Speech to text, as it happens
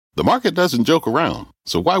The market doesn't joke around,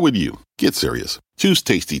 so why would you? Get serious. Choose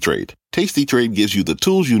Tasty Trade. Tasty Trade gives you the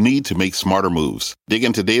tools you need to make smarter moves. Dig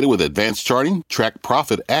into data with advanced charting, track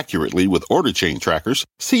profit accurately with order chain trackers,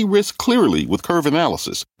 see risk clearly with curve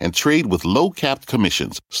analysis, and trade with low-capped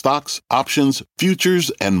commissions, stocks, options,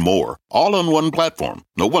 futures, and more. All on one platform.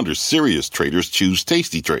 No wonder serious traders choose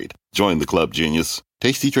Tasty Trade. Join the club, genius.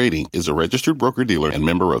 Tasty Trading is a registered broker-dealer and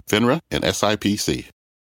member of FINRA and SIPC.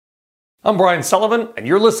 I'm Brian Sullivan, and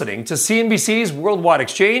you're listening to CNBC's Worldwide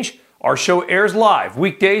Exchange. Our show airs live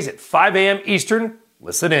weekdays at 5 a.m. Eastern.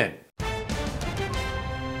 Listen in.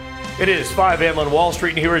 It is 5 a.m. on Wall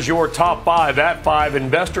Street, and here is your top 5 at 5.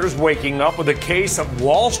 Investors waking up with a case of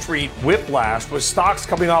Wall Street whiplash, with stocks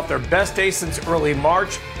coming off their best day since early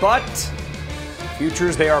March, but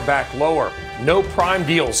futures, they are back lower. No prime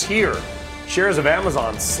deals here. Shares of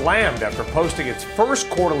Amazon slammed after posting its first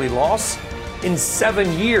quarterly loss in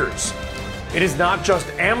 7 years. It is not just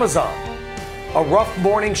Amazon. A rough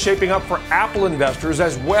morning shaping up for Apple investors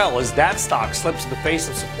as well, as that stock slips in the face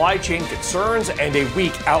of supply chain concerns and a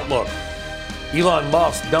weak outlook. Elon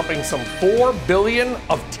Musk dumping some $4 billion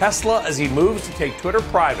of Tesla as he moves to take Twitter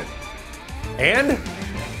private. And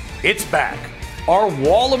it's back. Our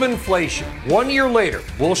wall of inflation. 1 year later,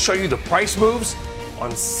 we'll show you the price moves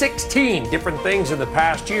on 16 different things in the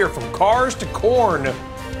past year, from cars to corn.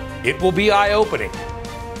 It will be eye-opening.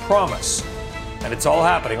 Promise. And it's all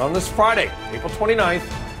happening on this Friday, April 29th,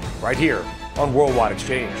 right here on Worldwide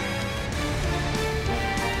Exchange.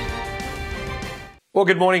 Well,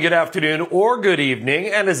 good morning, good afternoon, or good evening.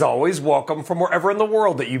 And as always, welcome from wherever in the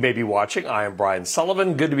world that you may be watching. I am Brian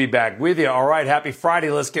Sullivan. Good to be back with you. All right, happy Friday.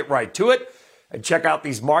 Let's get right to it and check out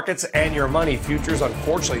these markets and your money. Futures,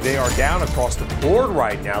 unfortunately, they are down across the board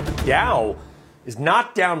right now. The Dow is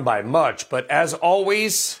not down by much, but as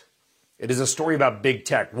always, it is a story about big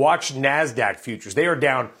tech. Watch NASDAQ futures. They are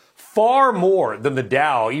down far more than the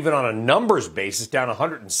Dow, even on a numbers basis, down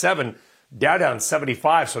 107, Dow down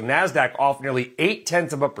 75. So NASDAQ off nearly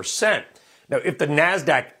 0.8%. Now, if the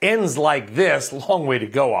NASDAQ ends like this, long way to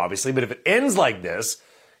go, obviously, but if it ends like this,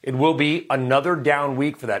 it will be another down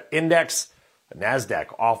week for that index. The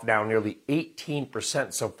NASDAQ off now nearly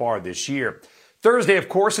 18% so far this year. Thursday, of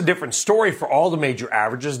course, a different story for all the major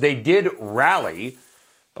averages. They did rally.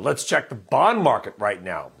 But let's check the bond market right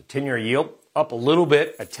now. The 10-year yield up a little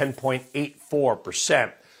bit at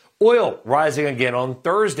 10.84%. Oil rising again on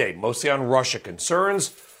Thursday, mostly on Russia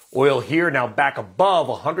concerns. Oil here now back above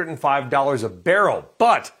 $105 a barrel.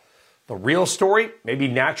 But the real story, maybe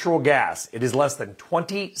natural gas. It is less than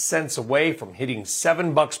 20 cents away from hitting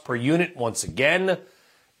 $7 per unit once again.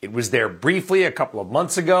 It was there briefly a couple of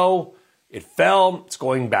months ago. It fell. It's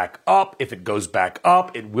going back up. If it goes back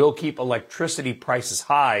up, it will keep electricity prices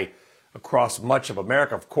high across much of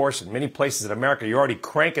America. Of course, in many places in America, you're already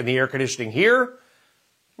cranking the air conditioning. Here,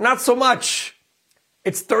 not so much.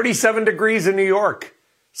 It's 37 degrees in New York.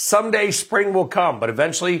 Someday spring will come, but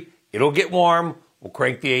eventually it'll get warm. We'll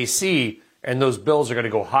crank the AC, and those bills are going to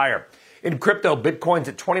go higher. In crypto, Bitcoin's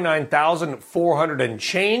at 29,400 and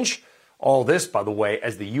change. All this, by the way,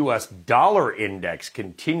 as the U.S. dollar index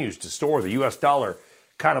continues to soar. The U.S. dollar,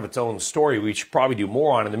 kind of its own story we should probably do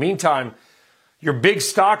more on. In the meantime, your big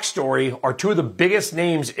stock story are two of the biggest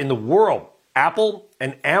names in the world, Apple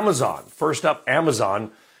and Amazon. First up,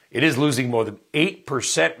 Amazon. It is losing more than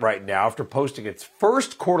 8% right now after posting its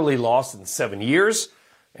first quarterly loss in 7 years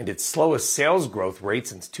and its slowest sales growth rate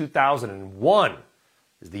since 2001.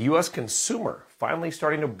 Is the U.S. consumer finally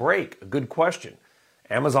starting to break? A good question.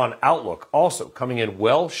 Amazon outlook also coming in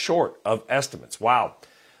well short of estimates. Wow.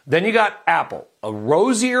 Then you got Apple, a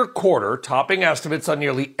rosier quarter, topping estimates on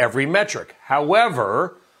nearly every metric.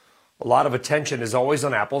 However, a lot of attention is always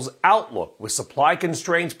on Apple's outlook, with supply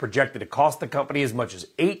constraints projected to cost the company as much as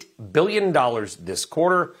 $8 billion this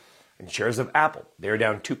quarter. And shares of Apple, they're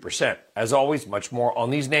down 2%. As always, much more on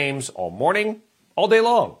these names all morning, all day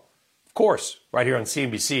long. Of course, right here on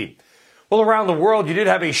CNBC. Well, around the world, you did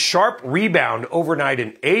have a sharp rebound overnight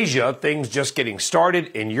in Asia. Things just getting started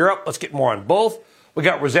in Europe. Let's get more on both. We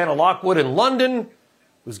got Rosanna Lockwood in London,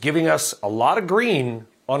 who's giving us a lot of green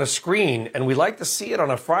on a screen, and we like to see it on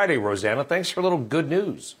a Friday, Rosanna. Thanks for a little good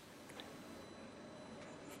news.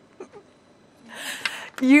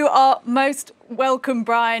 You are most welcome,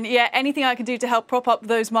 Brian. Yeah, anything I can do to help prop up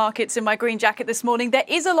those markets in my green jacket this morning. There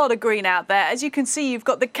is a lot of green out there. As you can see, you've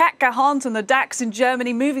got the CAC Gehandt and the DAX in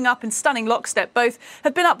Germany moving up in stunning lockstep. Both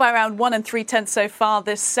have been up by around 1 3/10 so far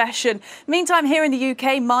this session. Meantime, here in the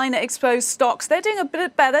UK, minor exposed stocks, they're doing a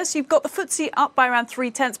bit better. So you've got the FTSE up by around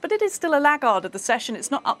 3/10, but it is still a laggard of the session.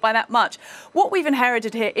 It's not up by that much. What we've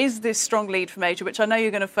inherited here is this strong lead from Asia, which I know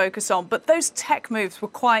you're going to focus on. But those tech moves were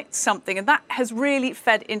quite something, and that has really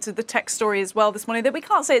fed into the tech story as well this morning. That we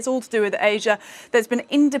can't say it's all to do with Asia. There's been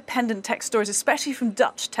independent tech stories, especially from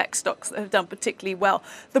Dutch tech stocks that have done particularly well.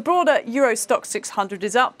 The broader Euro Stoxx 600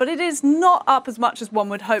 is up, but it is not up as much as one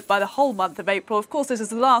would hope by the whole month of April. Of course, this is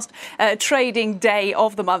the last trading day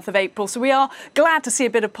of the month of April, so we are glad to see a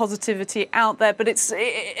bit of positivity out there. But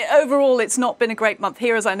overall, it's not been a great month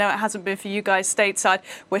here, as I know it hasn't been for you guys stateside.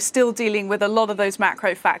 We're still dealing with a lot of those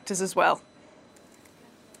macro factors as well.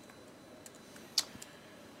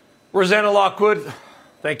 Rosanna Lockwood,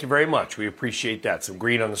 thank you very much. We appreciate that. Some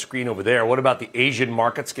green on the screen over there. What about the Asian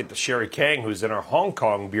markets? Get to Sherry Kang, who's in our Hong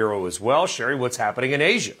Kong bureau as well. Sherry, what's happening in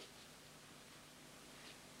Asia?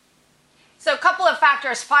 So a couple of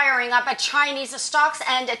factors firing up at Chinese stocks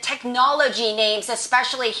and technology names,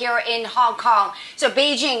 especially here in Hong Kong. So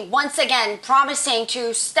Beijing, once again, promising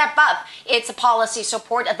to step up its policy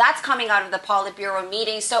support. That's coming out of the Politburo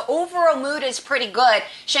meeting. So overall mood is pretty good.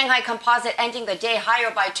 Shanghai Composite ending the day higher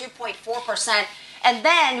by 2.4%. And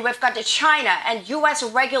then we've got China and U.S.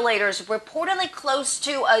 regulators reportedly close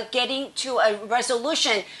to getting to a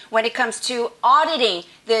resolution when it comes to auditing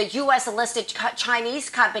the U.S.-listed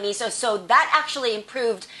Chinese companies. So that actually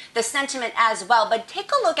improved the sentiment as well. But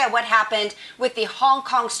take a look at what happened with the Hong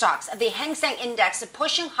Kong stocks. The Hang Seng Index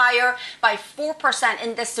pushing higher by 4%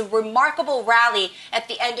 in this remarkable rally at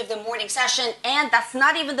the end of the morning session. And that's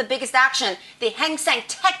not even the biggest action. The Hang Seng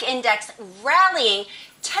Tech Index rallying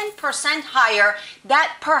 10% higher.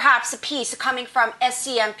 That perhaps a piece coming from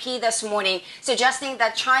SCMP this morning, suggesting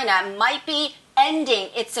that China might be ending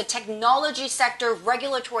its technology sector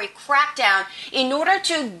regulatory crackdown in order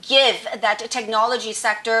to give that technology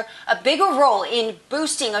sector a bigger role in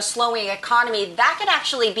boosting a slowing economy. That could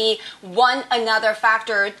actually be another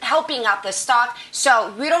factor helping out the stock.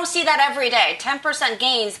 So we don't see that every day. 10%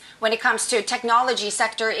 gains when it comes to technology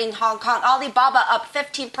sector in Hong Kong. Alibaba up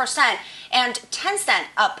 15% and Tencent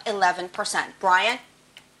up 11%. Brian?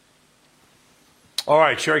 All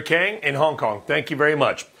right, Sherry Kang in Hong Kong. Thank you very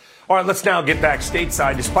much. All right, let's now get back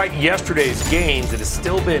stateside. Despite yesterday's gains, it has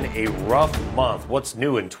still been a rough month. What's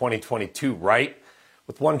new in 2022, right?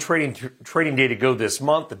 With one trading day to go this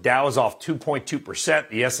month, the Dow is off 2.2%,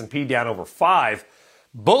 the S&P down over 5%.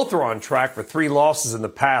 Both are on track for 3 losses in the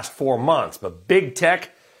past 4 months. But big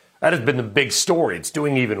tech, that has been the big story. It's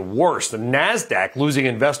doing even worse. The NASDAQ losing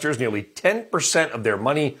investors nearly 10% of their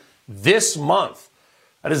money this month.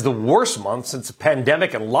 That is the worst month since the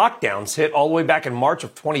pandemic and lockdowns hit all the way back in March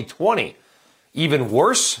of 2020. Even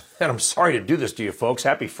worse, and I'm sorry to do this to you folks,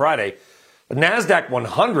 happy Friday, the NASDAQ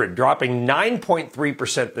 100 dropping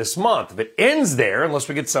 9.3% this month. If it ends there, unless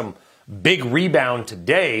we get some big rebound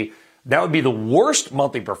today, that would be the worst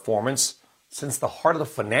monthly performance since the heart of the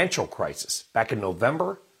financial crisis back in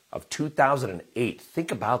November of 2008.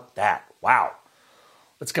 Think about that. Wow.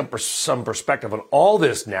 Let's get some perspective on all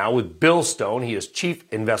this now with Bill Stone. He is Chief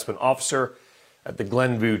Investment Officer at the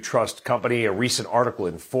Glenview Trust Company, a recent article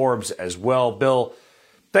in Forbes as well. Bill,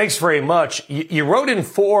 thanks very much. You wrote in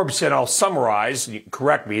Forbes, and I'll summarize, you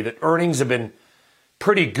correct me, that earnings have been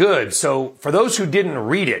pretty good. So for those who didn't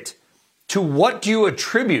read it, to what do you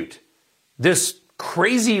attribute this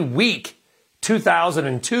crazy week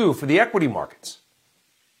 2002 for the equity markets?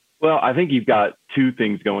 Well, I think you've got two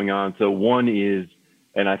things going on. So one is,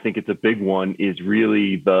 and I think it's a big one, is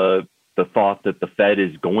really the thought that the Fed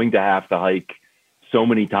is going to have to hike so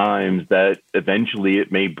many times that eventually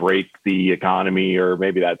it may break the economy, or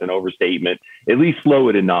maybe that's an overstatement, at least slow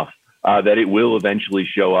it enough that it will eventually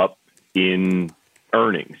show up in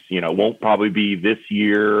earnings. You know, won't probably be this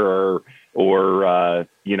year or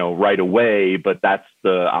right away, but that's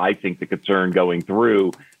I think the concern going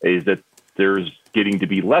through is that there's getting to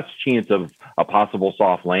be less chance of a possible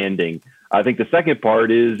soft landing. I think the second part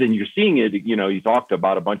is, and you're seeing it, you talked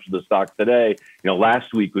about a bunch of the stocks today.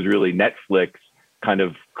 Last week was really Netflix kind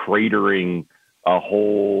of cratering a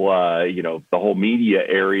whole, the whole media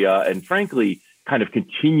area, and frankly, kind of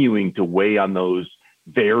continuing to weigh on those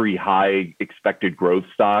very high expected growth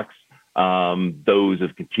stocks. Those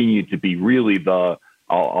have continued to be really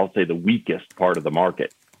I'll say the weakest part of the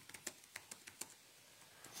market.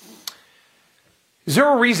 Is there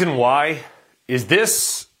a reason why? Is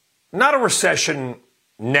this not a recession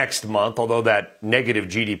next month, although that negative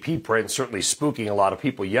GDP print certainly spooking a lot of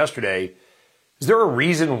people yesterday. Is there a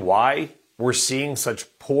reason why we're seeing such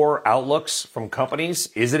poor outlooks from companies?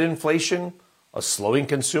 Is it inflation? A slowing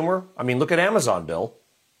consumer? I mean, look at Amazon, Bill.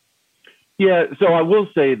 Yeah, so I will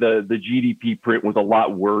say the GDP print was a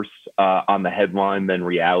lot worse on the headline than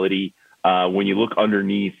reality. When you look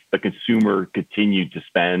underneath, the consumer continued to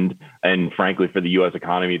spend. And frankly, for the U.S.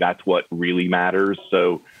 economy, that's what really matters.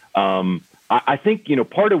 So I think,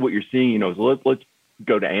 part of what you're seeing, so let's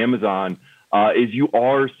go to Amazon, is you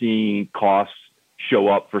are seeing costs show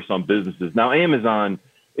up for some businesses. Now, Amazon,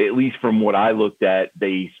 at least from what I looked at,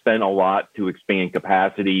 they spent a lot to expand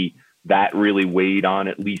capacity. That really weighed on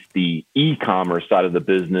at least the e-commerce side of the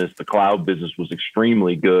business. The cloud business was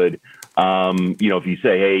extremely good. If you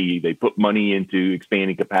say, hey, they put money into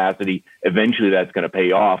expanding capacity, eventually that's going to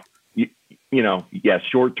pay off. Yes,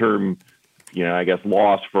 short-term, I guess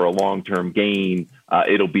loss for a long-term gain,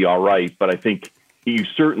 it'll be all right. But I think you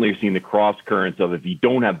certainly are seeing the cross currents of if you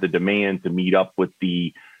don't have the demand to meet up with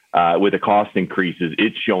the cost increases,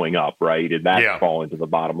 it's showing up, right? And that's falling to the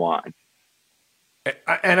bottom line.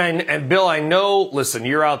 And Bill, I know, listen,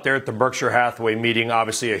 you're out there at the Berkshire Hathaway meeting,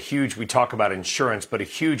 obviously we talk about insurance, but a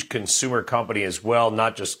huge consumer company as well,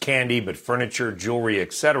 not just candy, but furniture, jewelry,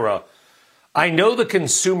 et cetera. I know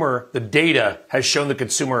the data has shown the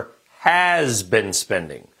consumer has been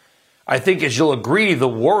spending. I think, as you'll agree, the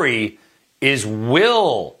worry is,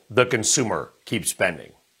 will the consumer keep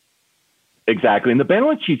spending? Exactly. And the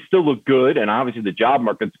balance sheets still look good. And obviously the job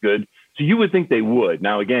market's good. So you would think they would.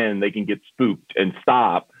 Now, again, they can get spooked and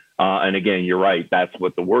stop. And again, you're right. That's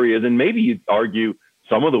what the worry is. And maybe you'd argue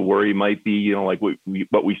some of the worry might be, like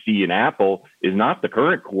what we see in Apple is not the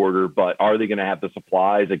current quarter, but are they going to have the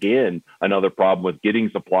supplies? Again, another problem with getting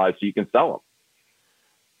supplies so you can sell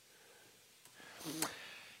them.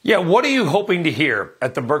 Yeah, what are you hoping to hear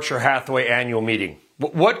at the Berkshire Hathaway annual meeting?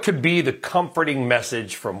 What could be the comforting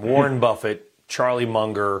message from Warren Buffett, Charlie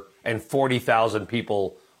Munger, and 40,000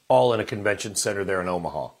 people all in a convention center there in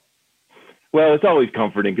Omaha? Well, it's always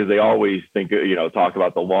comforting because they always think, talk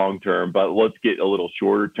about the long term, but let's get a little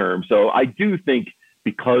shorter term. So I do think,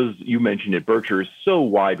 because you mentioned it, Berkshire is so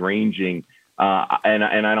wide ranging, and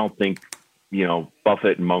I don't think,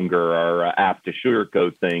 Buffett and Munger are apt to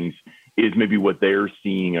sugarcoat things, is maybe what they're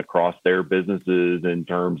seeing across their businesses in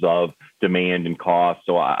terms of demand and cost.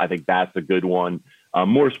 So I think that's a good one.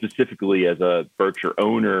 More specifically, as a Berkshire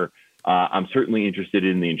owner, I'm certainly interested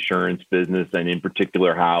in the insurance business, and in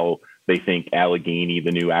particular how they think Allegheny,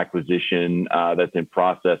 the new acquisition that's in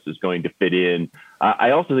process, is going to fit in.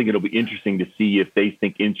 I also think it'll be interesting to see if they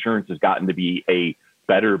think insurance has gotten to be a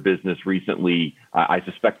better business recently. I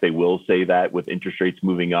suspect they will say that with interest rates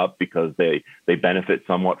moving up because they benefit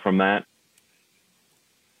somewhat from that.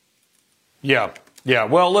 Yeah.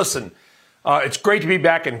 Well, listen, it's great to be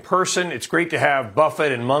back in person. It's great to have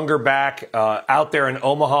Buffett and Munger back out there in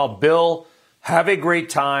Omaha. Bill, have a great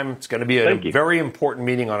time. It's going to be a very important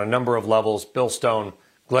meeting on a number of levels. Bill Stone,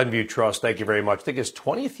 Glenview Trust, thank you very much. I think it's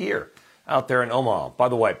 20th year out there in Omaha. By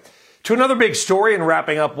the way, to another big story and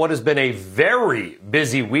wrapping up what has been a very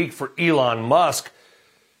busy week for Elon Musk.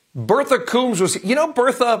 Bertha Coombs was,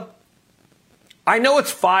 Bertha, I know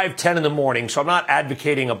it's 5:10 in the morning, so I'm not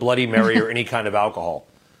advocating a Bloody Mary or any kind of alcohol.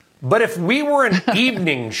 But if we were an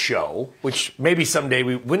evening show, which maybe someday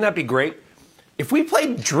wouldn't that be great? If we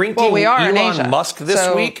played drinking Elon Musk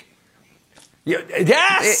this week.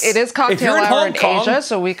 Yes! It is cocktail hour in Asia,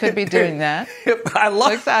 so we could be doing that. I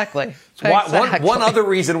love Exactly. One other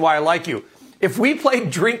reason why I like you. If we played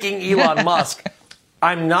drinking Elon Musk,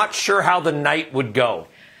 I'm not sure how the night would go.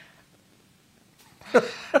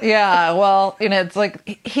 Yeah, well, it's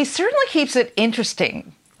like he certainly keeps it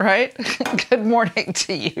interesting, right? Good morning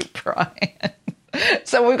to you, Brian.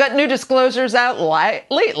 So we've got new disclosures out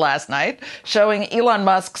late last night showing Elon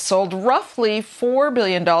Musk sold roughly $4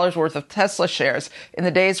 billion worth of Tesla shares in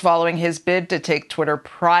the days following his bid to take Twitter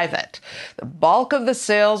private. The bulk of the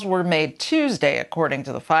sales were made Tuesday, according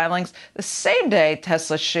to the filings. The same day,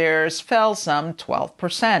 Tesla shares fell some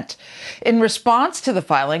 12%. In response to the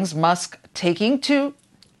filings, Musk taking to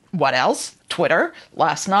what else? Twitter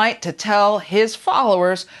last night to tell his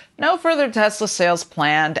followers no further Tesla sales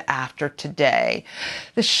planned after today.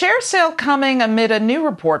 The share sale coming amid a new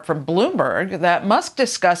report from Bloomberg that Musk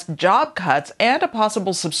discussed job cuts and a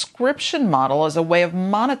possible subscription model as a way of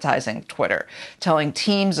monetizing Twitter, telling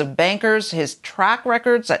teams of bankers his track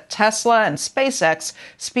records at Tesla and SpaceX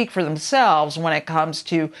speak for themselves when it comes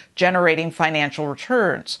to generating financial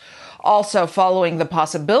returns. Also, following the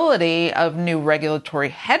possibility of new regulatory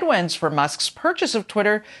headwinds for Musk's purchase of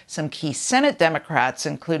Twitter, some key Senate Democrats,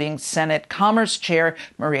 including Senate Commerce Chair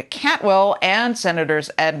Maria Cantwell and Senators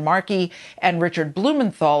Ed Markey and Richard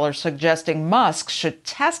Blumenthal, are suggesting Musk should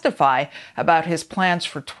testify about his plans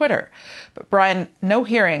for Twitter. But Brian, no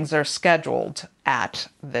hearings are scheduled at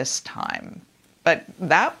this time. But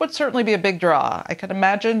that would certainly be a big draw. I can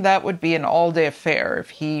imagine that would be an all-day affair if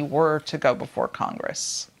he were to go before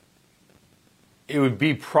Congress. It would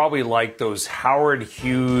be probably like those Howard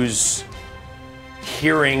Hughes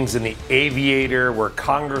hearings in The Aviator where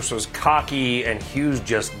Congress was cocky and Hughes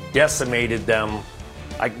just decimated them.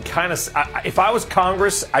 If I was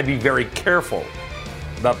Congress, I'd be very careful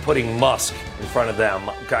about putting Musk in front of them.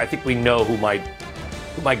 I think we know who might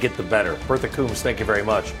get the better. Bertha Coombs, thank you very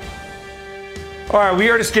much. All right, we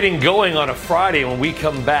are just getting going on a Friday. When we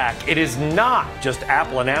come back, it is not just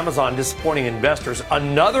Apple and Amazon disappointing investors.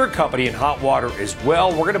 Another company in hot water as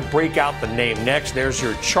well. We're going to break out the name next. There's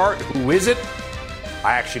your chart. Who is it?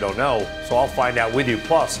 I actually don't know, so I'll find out with you.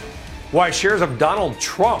 Plus, why shares of Donald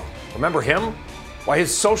Trump, remember him? Why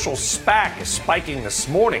his social SPAC is spiking this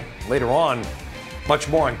morning. Later on, much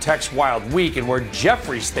more on Tech's Wild Week and where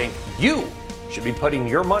Jefferies think you should be putting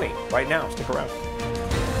your money right now. Stick around.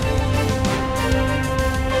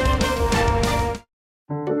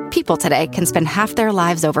 People today can spend half their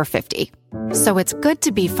lives over 50. So it's good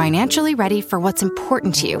to be financially ready for what's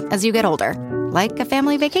important to you as you get older, like a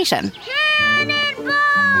family vacation.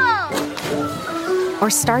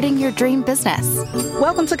 Or starting your dream business.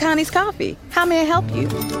 Welcome to Connie's Coffee. How may I help you?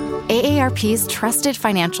 AARP's trusted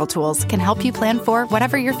financial tools can help you plan for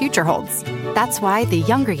whatever your future holds. That's why the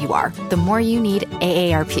younger you are, the more you need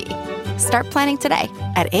AARP. Start planning today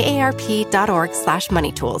at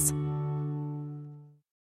aarp.org/moneytools.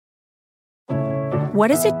 What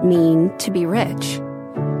does it mean to be rich?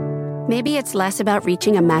 Maybe it's less about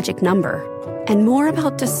reaching a magic number and more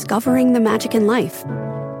about discovering the magic in life.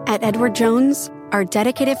 At Edward Jones, our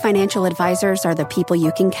dedicated financial advisors are the people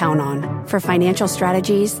you can count on for financial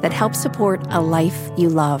strategies that help support a life you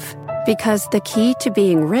love. Because the key to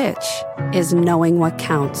being rich is knowing what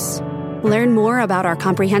counts. Learn more about our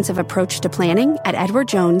comprehensive approach to planning at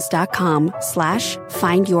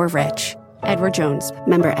edwardjones.com/findyourrich. Edward Jones,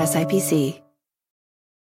 member SIPC.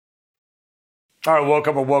 All right,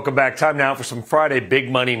 welcome back. Time now for some Friday big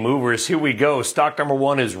money movers. Here we go. Stock number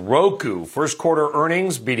one is Roku. First quarter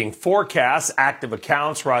earnings beating forecasts. Active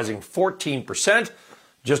accounts rising 14%,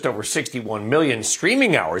 just over 61 million.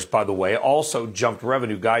 Streaming hours, by the way, also jumped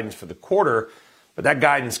revenue guidance for the quarter. But that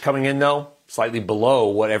guidance coming in, though, slightly below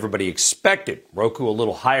what everybody expected. Roku a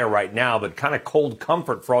little higher right now, but kind of cold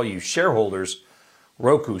comfort for all you shareholders.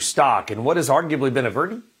 Roku stock, in what has arguably been a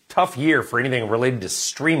very tough year for anything related to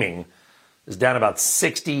streaming, is down about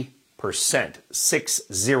 60%.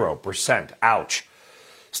 60%. Ouch.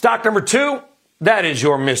 Stock number two, that is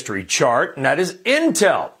your mystery chart, and that is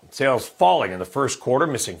Intel. Sales falling in the first quarter,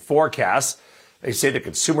 missing forecasts. They say the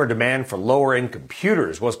consumer demand for lower-end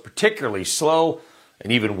computers was particularly slow,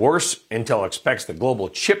 and even worse, Intel expects the global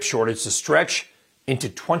chip shortage to stretch into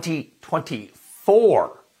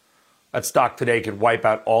 2024. That stock today could wipe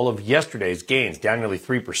out all of yesterday's gains, down nearly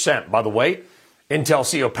 3%. By the way, Intel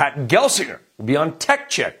CEO Pat Gelsinger will be on Tech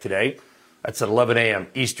Check today. That's at 11 a.m.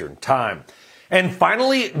 Eastern Time. And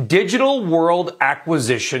finally, Digital World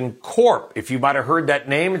Acquisition Corp. If you might have heard that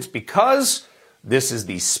name, it's because this is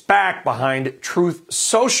the SPAC behind Truth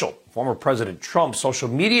Social, former President Trump's social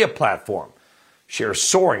media platform. Shares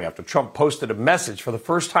soaring after Trump posted a message for the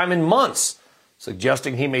first time in months,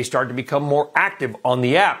 suggesting he may start to become more active on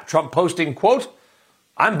the app. Trump posting, quote,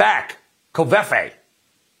 "I'm back, Covfefe,"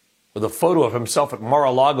 with a photo of himself at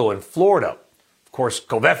Mar-a-Lago in Florida. Of course,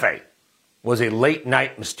 Covfefe was a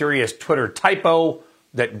late-night mysterious Twitter typo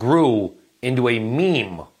that grew into a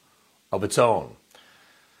meme of its own.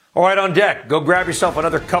 All right, on deck, go grab yourself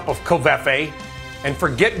another cup of Covfefe and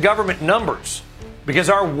forget government numbers, because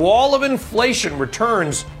our wall of inflation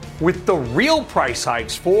returns with the real price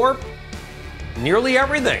hikes for nearly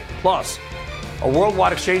everything. Plus, a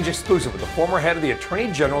worldwide exchange exclusive with the former head of the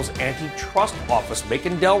Attorney General's antitrust office,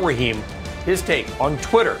 Makan Delrahim, his take on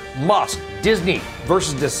Twitter, Musk, Disney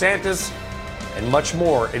versus DeSantis, and much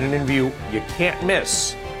more in an interview you can't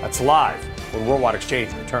miss. That's live when Worldwide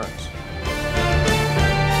Exchange returns.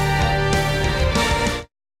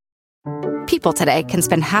 People today can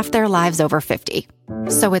spend half their lives over 50.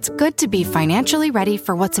 So it's good to be financially ready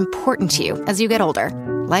for what's important to you as you get older,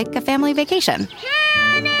 like a family vacation.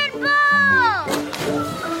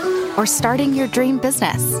 Or or starting your dream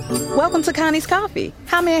business. Welcome to Connie's Coffee.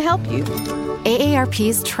 How may I help you?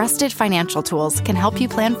 AARP's trusted financial tools can help you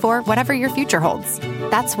plan for whatever your future holds.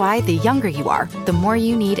 That's why the younger you are, the more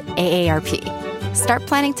you need AARP. Start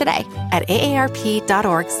planning today at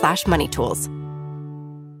aarp.org/moneytools.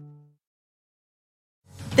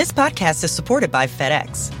 This podcast is supported by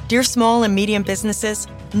FedEx. Dear small and medium businesses,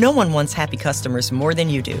 no one wants happy customers more than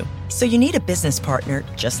you do. So you need a business partner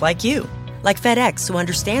just like you. Like FedEx, who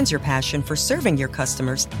understands your passion for serving your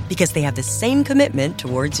customers because they have the same commitment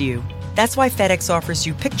towards you. That's why FedEx offers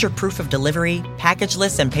you picture proof of delivery,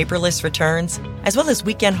 packageless and paperless returns, as well as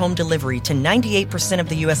weekend home delivery to 98% of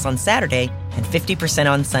the U.S. on Saturday and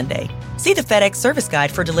 50% on Sunday. See the FedEx service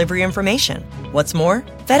guide for delivery information. What's more,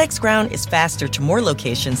 FedEx Ground is faster to more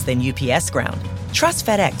locations than UPS Ground. Trust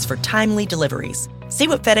FedEx for timely deliveries. See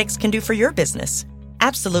what FedEx can do for your business.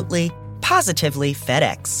 Absolutely, positively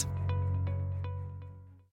FedEx.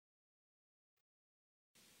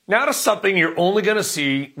 Now to something you're only going to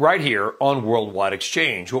see right here on Worldwide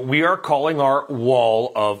Exchange, what we are calling our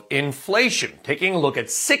wall of inflation, taking a look at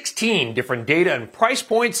 16 different data and price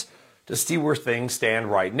points to see where things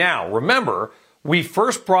stand right now. Remember, we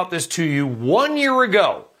first brought this to you 1 year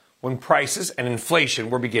ago when prices and inflation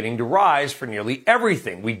were beginning to rise for nearly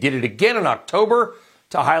everything. We did it again in October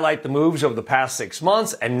to highlight the moves over the past 6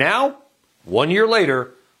 months, and now, 1 year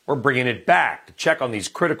later, we're bringing it back to check on these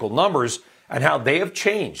critical numbers and how they have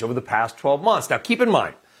changed over the past 12 months. Now, keep in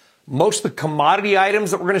mind, most of the commodity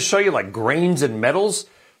items that we're going to show you, like grains and metals,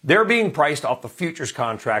 they're being priced off the futures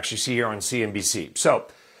contracts you see here on CNBC. So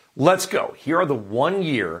let's go. Here are the 1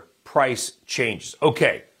 year price changes.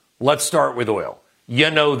 Okay, let's start with oil.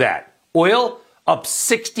 You know that. Oil up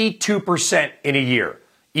 62% in a year.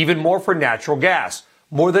 Even more for natural gas.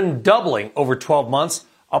 More than doubling over 12 months,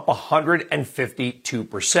 up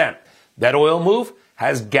 152%. That oil move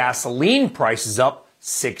has gasoline prices up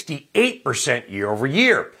 68% year over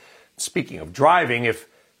year. Speaking of driving, if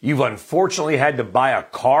you've unfortunately had to buy a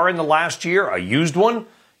car in the last year, a used one,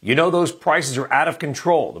 you know those prices are out of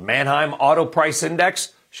control. The Manheim Auto Price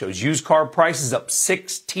Index shows used car prices up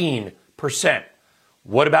 16%.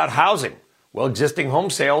 What about housing? Well, existing home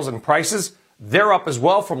sales and prices, they're up as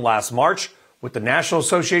well from last March, with the National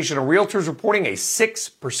Association of Realtors reporting a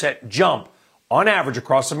 6% jump on average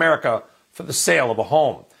across America for the sale of a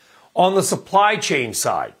home. On the supply chain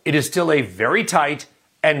side, it is still a very tight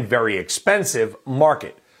and very expensive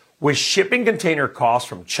market, with shipping container costs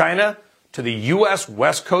from China to the U.S.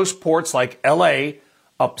 West Coast ports like L.A.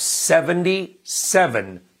 up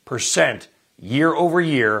 77% year over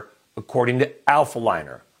year, according to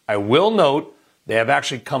Alphaliner. I will note they have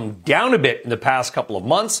actually come down a bit in the past couple of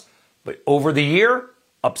months, but over the year,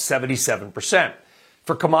 up 77%.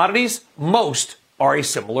 For commodities, most are a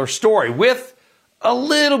similar story, with a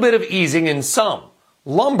little bit of easing in some.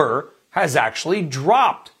 Lumber has actually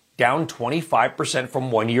dropped, down 25%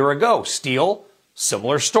 from 1 year ago. Steel,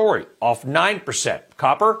 similar story, off 9%.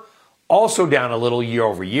 Copper, also down a little year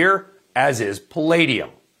over year, as is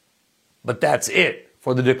palladium. But that's it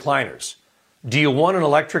for the decliners. Do you want an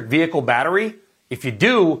electric vehicle battery? If you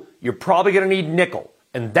do, you're probably going to need nickel,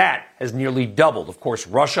 and that has nearly doubled. Of course,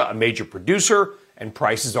 Russia, a major producer, and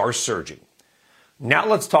prices are surging. Now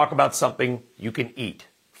let's talk about something you can eat,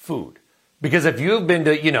 food. Because if you've been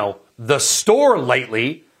to, the store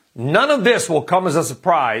lately, none of this will come as a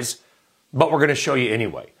surprise, but we're going to show you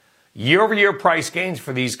anyway. Year-over-year price gains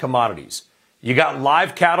for these commodities. You got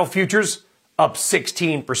live cattle futures up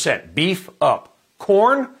 16%. Beef up.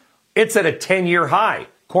 Corn, it's at a 10-year high.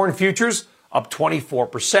 Corn futures up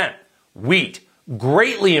 24%. Wheat,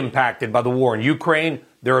 greatly impacted by the war in Ukraine.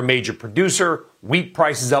 They're a major producer. Wheat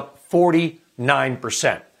prices up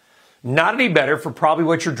 49%. Not any better for probably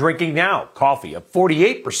what you're drinking now. Coffee up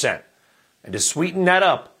 48%. And to sweeten that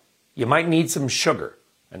up, you might need some sugar.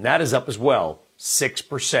 And that is up as well,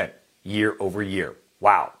 6% year over year.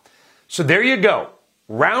 Wow. So there you go.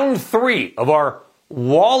 Round 3 of our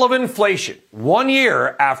wall of inflation, 1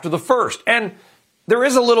 year after the first. And there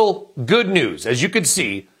is a little good news. As you can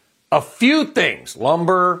see, a few things,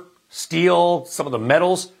 lumber, steel, some of the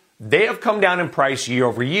metals, they have come down in price year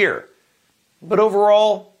over year. But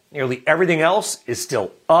overall, nearly everything else is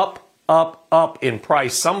still up in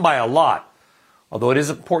price, some by a lot. Although it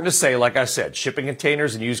is important to say, like I said, shipping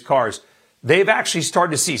containers and used cars, they've actually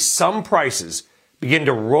started to see some prices begin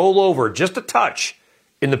to roll over just a touch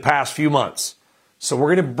in the past few months. So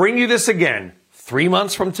we're going to bring you this again 3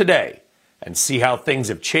 months from today and see how things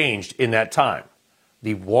have changed in that time.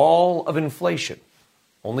 The wall of inflation,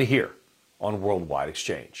 only here on Worldwide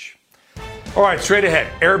Exchange. All right, straight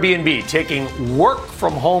ahead, Airbnb taking work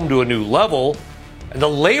from home to a new level. And the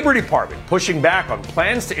Labor Department pushing back on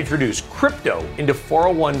plans to introduce crypto into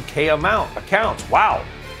 401k accounts. Wow.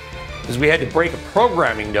 As we head to break a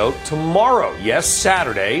programming note tomorrow, yes,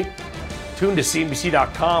 Saturday, tune to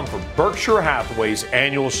CNBC.com for Berkshire Hathaway's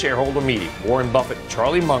annual shareholder meeting. Warren Buffett and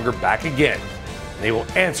Charlie Munger back again. And they will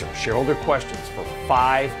answer shareholder questions for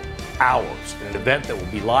 5 hours in an event that will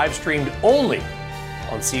be live streamed only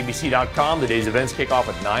on CNBC.com. The day's events kick off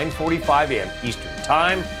at 9:45 a.m. Eastern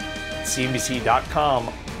Time.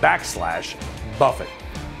 CNBC.com/Buffett.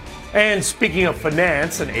 And speaking of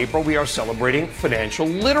finance, in April we are celebrating Financial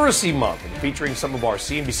Literacy Month and featuring some of our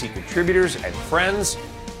CNBC contributors and friends.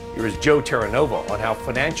 Here is Joe Terranova on how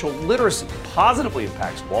financial literacy positively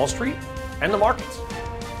impacts Wall Street and the markets.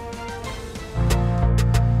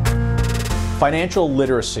 Financial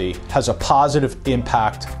literacy has a positive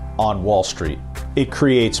impact on Wall Street. It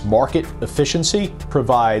creates market efficiency,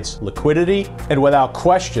 provides liquidity, and without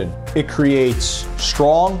question, it creates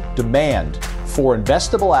strong demand for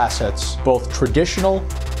investable assets, both traditional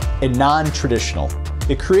and non-traditional.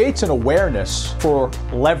 It creates an awareness for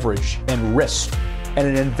leverage and risk, and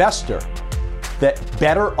an investor that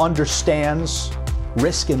better understands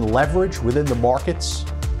risk and leverage within the markets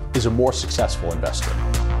is a more successful investor.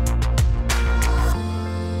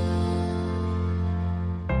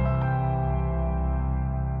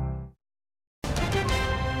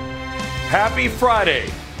 Happy Friday,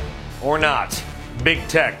 or not. Big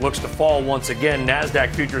tech looks to fall once again.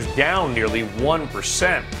 NASDAQ futures down nearly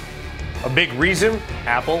 1%. A big reason,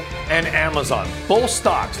 Apple and Amazon. Both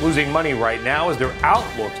stocks losing money right now as their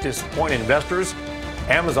outlooks disappoint investors.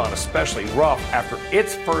 Amazon especially rough after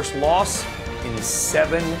its first loss in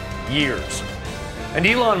 7 years. And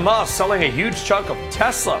Elon Musk selling a huge chunk of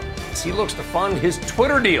Tesla as he looks to fund his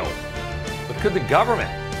Twitter deal. But could the government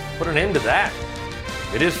put an end to that?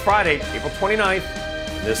 It is Friday, April 29th,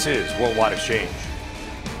 and this is Worldwide Exchange.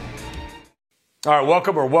 All right,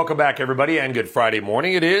 welcome back, everybody, and good Friday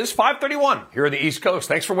morning. It is 5:31 here on the East Coast.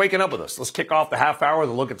 Thanks for waking up with us. Let's kick off the half hour with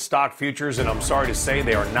a look at stock futures, and I'm sorry to say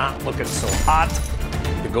they are not looking so hot.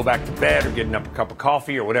 To go back to bed or getting up a cup of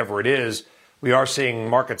coffee or whatever it is, we are seeing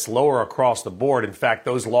markets lower across the board. In fact,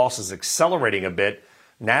 those losses accelerating a bit.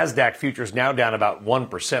 NASDAQ futures now down about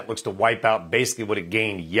 1%, looks to wipe out basically what it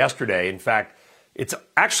gained yesterday. In fact, it's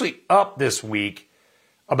actually up this week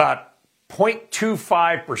about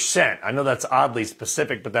 0.25%. I know that's oddly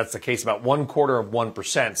specific, but that's the case, about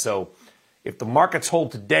 0.25%. So if the markets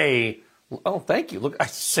hold today, oh, thank you. Look, I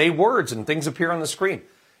say words and things appear on the screen.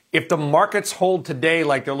 If the markets hold today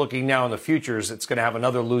like they're looking now in the futures, it's going to have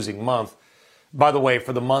another losing month. By the way,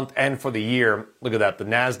 for the month and for the year, look at that. The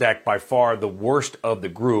NASDAQ by far the worst of the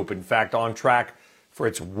group. In fact, on track for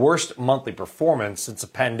its worst monthly performance since the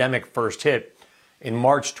pandemic first hit in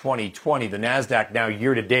March 2020. The NASDAQ now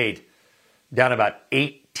year to date down about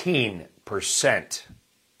 18%.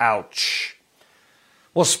 Ouch.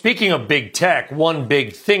 Well, speaking of big tech, one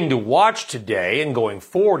big thing to watch today and going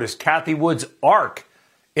forward is Cathie Wood's ARK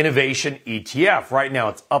Innovation ETF. Right now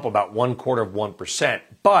it's up about 0.25%,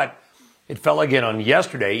 but it fell again on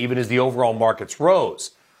yesterday, even as the overall markets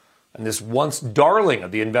rose. And this once darling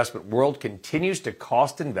of the investment world continues to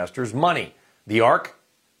cost investors money. The ARK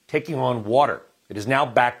taking on water. It is now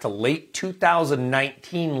back to late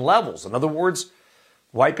 2019 levels. In other words,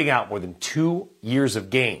 wiping out more than 2 years of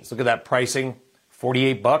gains. Look at that pricing,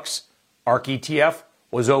 $48. ARK ETF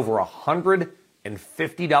was over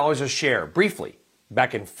 $150 a share, briefly,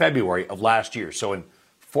 back in February of last year. So in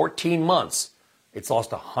 14 months, it's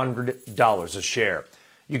lost $100 a share.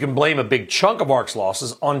 You can blame a big chunk of ARK's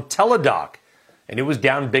losses on Teladoc, and it was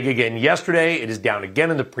down big again yesterday. It is down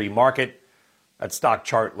again in the pre-market. That stock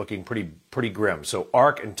chart looking pretty grim. So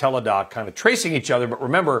ARK and Teladoc kind of tracing each other, but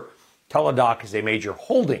remember, Teladoc is a major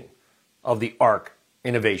holding of the ARK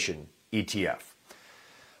Innovation ETF.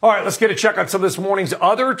 All right, let's get a check on some of this morning's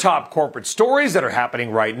other top corporate stories that are happening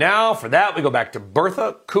right now. For that, we go back to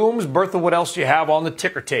Bertha Coombs. Bertha, what else do you have on the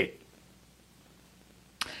ticker tape?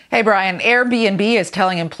 Hey, Brian, Airbnb is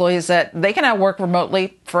telling employees that they can now work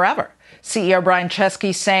remotely forever. CEO Brian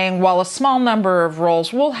Chesky saying while a small number of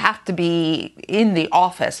roles will have to be in the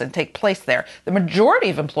office and take place there, the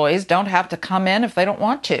majority of employees don't have to come in if they don't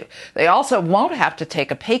want to. They also won't have to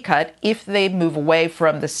take a pay cut if they move away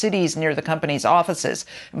from the cities near the company's offices.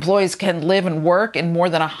 Employees can live and work in more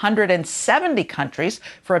than 170 countries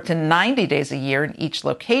for up to 90 days a year in each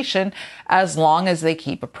location, as long as they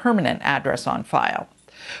keep a permanent address on file.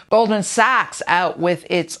 Goldman Sachs out with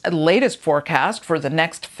its latest forecast for the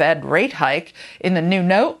next Fed rate hike. In the new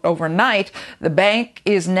note overnight, the bank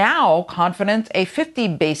is now confident a 50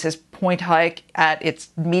 basis point hike at its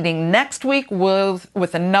meeting next week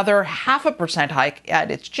with another 0.5% hike at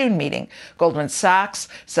its June meeting. Goldman Sachs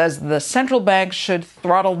says the central bank should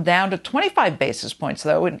throttle down to 25 basis points,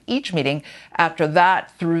 though, in each meeting after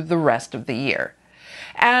that through the rest of the year.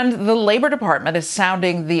 And the Labor Department is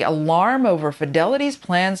sounding the alarm over Fidelity's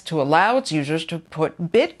plans to allow its users to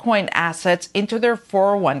put Bitcoin assets into their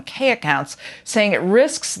 401k accounts, saying it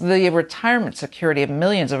risks the retirement security of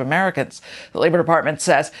millions of Americans. The Labor Department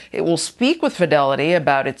says it will speak with Fidelity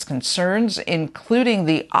about its concerns, including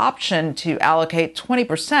the option to allocate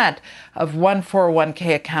 20% of one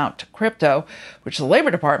 401k account to crypto, which the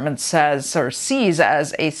Labor Department says or sees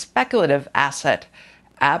as a speculative asset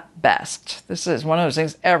at best. This is one of those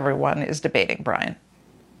things everyone is debating, Brian.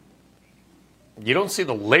 You don't see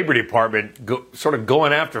the Labor Department sort of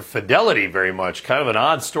going after Fidelity very much. Kind of an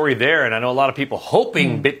odd story there. And I know a lot of people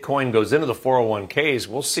hoping Bitcoin goes into the 401ks.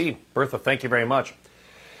 We'll see. Bertha, thank you very much.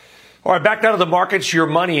 All right, back down to the markets. Your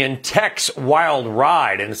money in tech's wild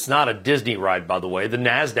ride. And it's not a Disney ride, by the way. The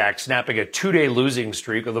NASDAQ snapping a 2-day losing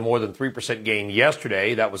streak with a more than 3% gain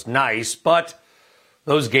yesterday. That was nice, but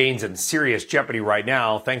those gains in serious jeopardy right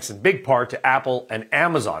now, thanks in big part to Apple and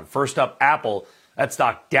Amazon. First up, Apple. That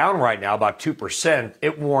stock down right now about 2%.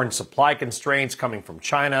 It warned supply constraints coming from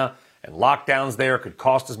China and lockdowns there could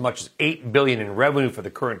cost as much as $8 billion in revenue for the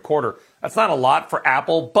current quarter. That's not a lot for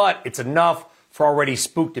Apple, but it's enough for already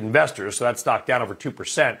spooked investors. So that stock down over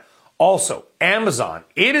 2%. Also, Amazon,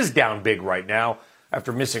 it is down big right now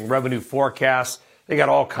after missing revenue forecasts. They got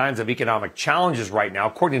all kinds of economic challenges right now,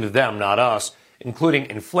 according to them, not us, including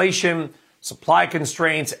inflation, supply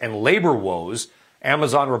constraints, and labor woes.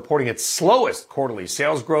 Amazon reporting its slowest quarterly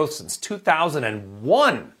sales growth since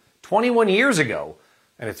 2001, 21 years ago,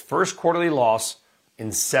 and its first quarterly loss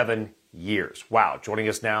in 7 years. Wow. Joining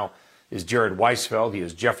us now is Jared Weisfeld. He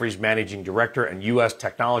is Jefferies Managing Director and U.S.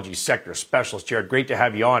 Technology Sector Specialist. Jared, great to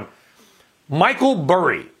have you on. Michael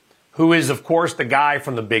Burry, who is, of course, the guy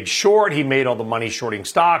from The Big Short. He made all the money shorting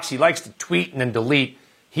stocks. He likes to tweet and then delete.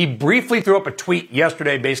 He briefly threw up a tweet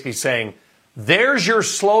yesterday basically saying, there's your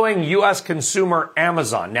slowing U.S. consumer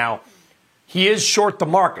Amazon. Now, he is short the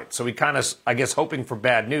market, so he kind of, I guess, hoping for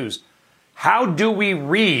bad news. How do we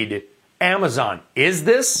read Amazon? Is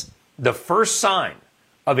this the first sign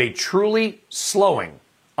of a truly slowing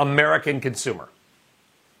American consumer?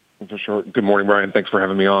 For sure. Good morning, Brian. Thanks for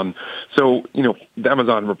having me on. So, the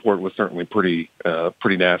Amazon report was certainly pretty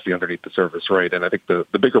nasty underneath the surface, right? And I think the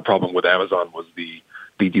bigger problem with Amazon was the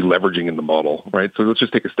deleveraging in the model, right? So let's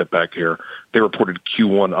just take a step back here. They reported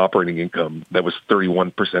Q1 operating income that was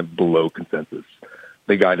 31% below consensus.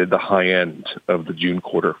 They guided the high end of the June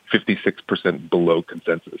quarter, 56% below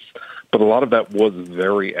consensus. But a lot of that was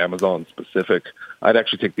very Amazon specific. I'd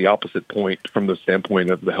actually take the opposite point from the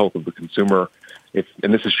standpoint of the health of the consumer.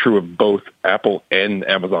 And this is true of both Apple and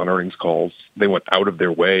Amazon earnings calls. They went out of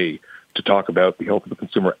their way to talk about the health of the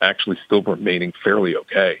consumer actually still remaining fairly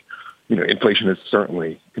okay. Inflation is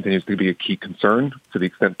certainly continues to be a key concern to the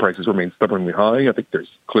extent prices remain stubbornly high. I think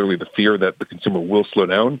there's clearly the fear that the consumer will slow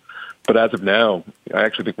down. But as of now, I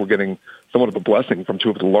actually think we're getting somewhat of a blessing from two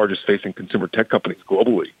of the largest facing consumer tech companies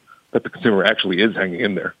globally, that the consumer actually is hanging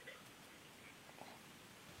in there.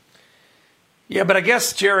 Yeah, but I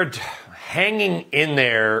guess, Jared, hanging in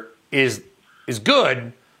there is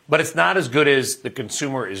good, but it's not as good as the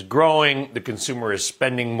consumer is growing, the consumer is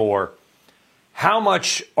spending more. How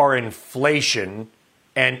much are inflation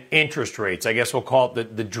and interest rates, I guess we'll call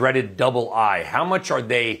it the dreaded double I, how much are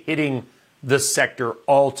they hitting the sector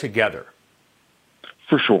altogether?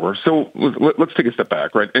 For sure. So let's take a step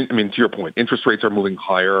back, right? I mean, to your point, interest rates are moving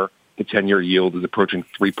higher. The 10-year yield is approaching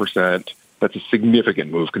 3%. That's a significant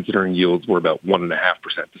move considering yields were about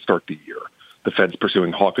 1.5% to start the year. The Fed's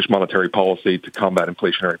pursuing hawkish monetary policy to combat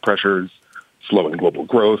inflationary pressures, slowing global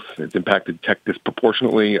growth. It's impacted tech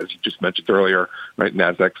disproportionately, as you just mentioned earlier, right?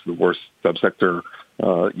 NASDAQ's the worst subsector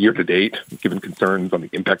year to date, given concerns on the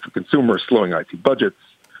impact of consumers, slowing IT budgets,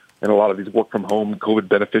 and a lot of these work-from-home COVID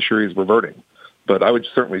beneficiaries reverting. But I would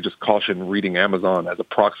certainly just caution reading Amazon as a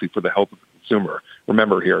proxy for the health of the consumer.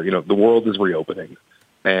 Remember here, the world is reopening.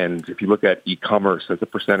 And if you look at e-commerce as a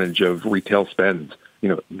percentage of retail spend,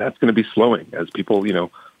 that's going to be slowing as people,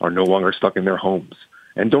 are no longer stuck in their homes.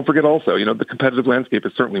 And don't forget also, the competitive landscape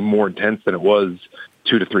is certainly more intense than it was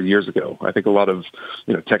 2 to 3 years ago. I think a lot of,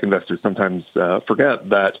 tech investors sometimes forget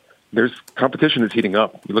that there's competition is heating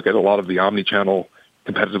up. You look at a lot of the omni-channel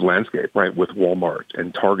competitive landscape, right, with Walmart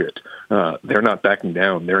and Target. They're not backing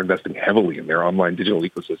down. They're investing heavily in their online digital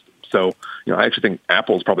ecosystem. So, I actually think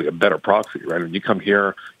Apple's probably a better proxy, right? When you come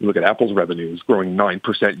here, you look at Apple's revenues growing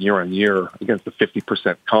 9% year on year against the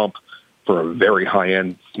 50% comp. for a very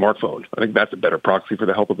high-end smartphone. I think that's a better proxy for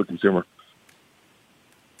the health of the consumer.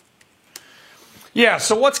 Yeah,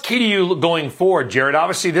 so what's key to you going forward, Jared?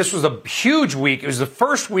 Obviously, this was a huge week. It was the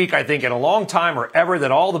first week, I think, in a long time or ever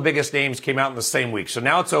that all the biggest names came out in the same week. So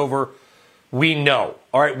now it's over. We know.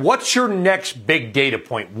 All right, what's your next big data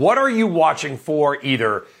point? What are you watching for,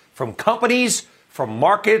 either from companies, from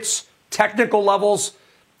markets, technical levels?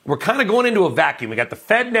 We're kind of going into a vacuum. We got the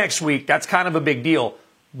Fed next week. That's kind of a big deal.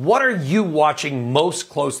 What are you watching most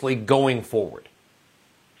closely going forward?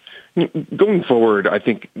 Going forward, I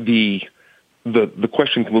think the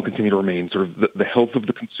question will continue to remain sort of the health of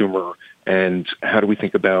the consumer and how do we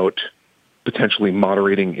think about potentially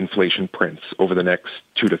moderating inflation prints over the next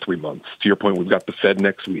 2 to 3 months. To your point, we've got the Fed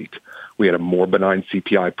next week. We had a more benign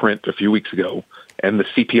CPI print a few weeks ago, and the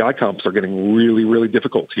CPI comps are getting really, really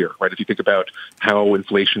difficult here, right? If you think about how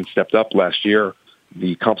inflation stepped up last year,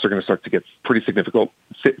 the comps are going to start to get pretty difficult,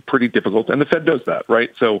 and the Fed does that,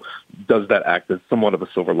 right? So does that act as somewhat of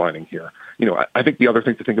a silver lining here? I think the other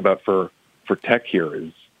thing to think about for tech here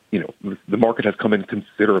is, the market has come in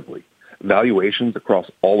considerably. Valuations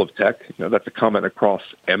across all of tech, that's a comment across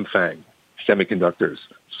MFANG, semiconductors,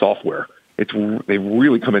 software. They've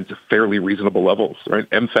really come into fairly reasonable levels, right?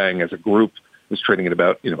 MFANG as a group is trading at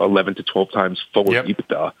about 11 to 12 times forward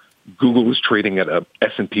EBITDA. Google is trading at a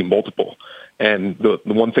S&P multiple. And the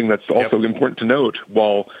one thing that's also important to note,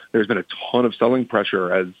 while there's been a ton of selling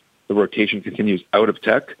pressure as the rotation continues out of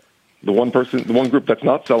tech, the one group that's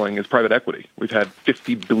not selling is private equity. We've had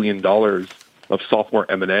 $50 billion of software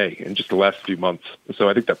M&A in just the last few months. So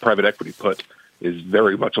I think that private equity put is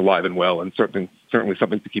very much alive and well, and certainly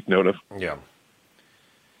something to keep note of. Yeah.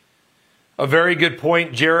 A very good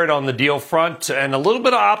point, Jared, on the deal front, and a little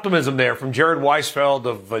bit of optimism there from Jared Weisfeld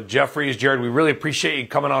of Jefferies. Jared, we really appreciate you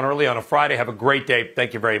coming on early on a Friday. Have a great day.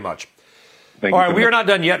 Thank you very much. All right, we are not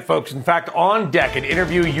done yet, folks. In fact, on deck, an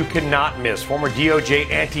interview you cannot miss. Former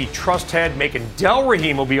DOJ antitrust head Makan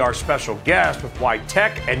Delrahim will be our special guest with why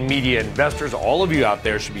tech and media investors, all of you out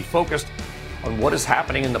there, should be focused on what is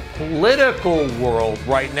happening in the political world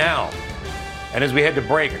right now. And as we head to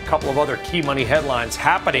break, a couple of other key money headlines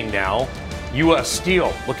happening now. U.S.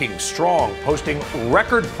 Steel looking strong, posting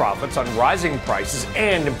record profits on rising prices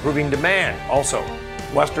and improving demand. Also,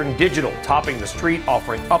 Western Digital topping the street,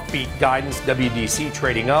 offering upbeat guidance. WDC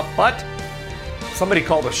trading up, but somebody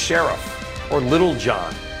called a sheriff or Little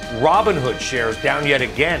John. Robinhood shares down yet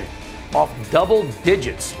again, off double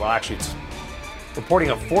digits. Well, actually, it's reporting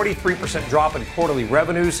a 43% drop in quarterly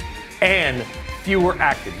revenues and fewer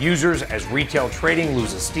active users as retail trading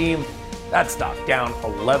loses steam. That stock down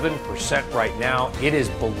 11% right now. It is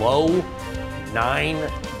below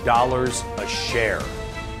 $9 a share.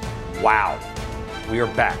 Wow. We are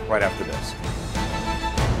back right after this.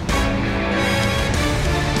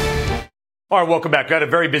 All right, welcome back. Got a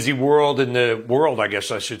very busy world in the world, I guess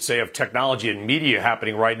I should say, of technology and media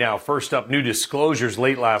happening right now. First up, new disclosures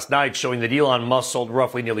late last night showing that Elon Musk sold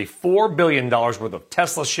roughly nearly $4 billion worth of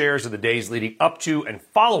Tesla shares in the days leading up to and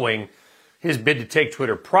following his bid to take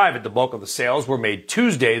Twitter private. The bulk of the sales were made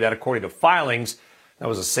Tuesday. That, according to filings, that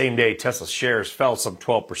was the same day Tesla shares fell some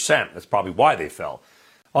 12%. That's probably why they fell.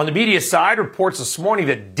 On the media side, reports this morning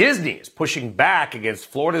that Disney is pushing back against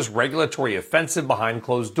Florida's regulatory offensive behind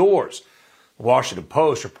closed doors. The Washington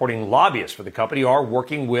Post reporting lobbyists for the company are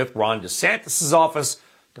working with Ron DeSantis' office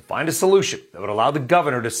to find a solution that would allow the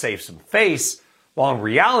governor to save some face, while in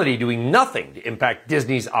reality doing nothing to impact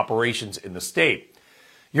Disney's operations in the state.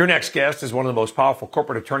 Your next guest is one of the most powerful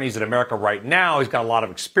corporate attorneys in America right now. He's got a lot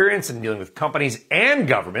of experience in dealing with companies and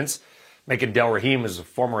governments. Makan Delrahim is a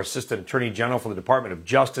former assistant attorney general for the Department of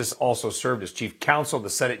Justice, also served as chief counsel of the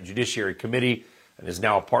Senate Judiciary Committee, and is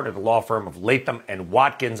now a partner at the law firm of Latham and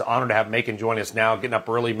Watkins. Honored to have Makan join us now, getting up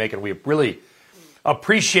early. Makan, we really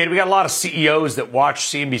appreciate it. We got a lot of CEOs that watch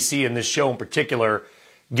CNBC and this show in particular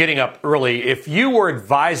getting up early. If you were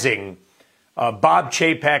advising Bob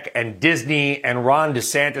Chapek and Disney and Ron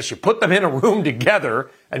DeSantis, you put them in a room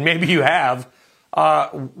together, and maybe you have,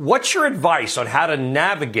 what's your advice on how to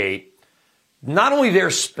navigate not only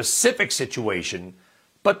their specific situation,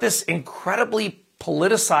 but this incredibly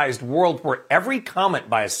politicized world where every comment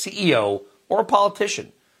by a CEO or a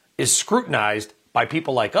politician is scrutinized by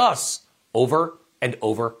people like us over and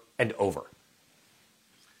over and over?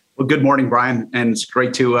 Well, good morning, Brian, and it's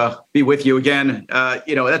great to be with you again.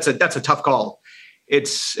 That's a tough call.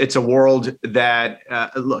 It's a world that,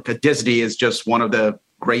 look, Disney is just one of the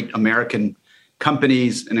great American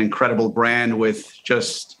companies, an incredible brand with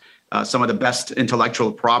just some of the best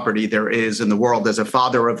intellectual property there is in the world. As a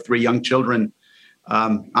father of 3 young children,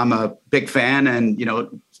 I'm a big fan,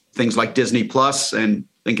 and things like Disney Plus and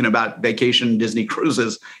Thinking about vacation Disney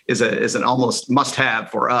cruises is an almost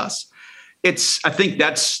must-have for us. I think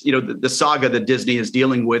that's, the saga that Disney is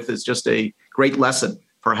dealing with is just a great lesson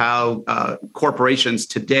for how corporations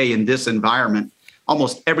today in this environment,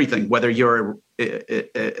 almost everything, whether you're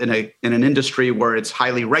in an industry where it's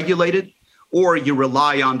highly regulated or you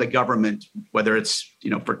rely on the government, whether it's,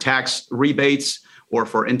 for tax rebates or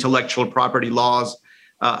for intellectual property laws,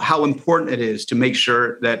 how important it is to make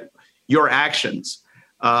sure that your actions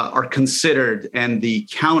are considered, and the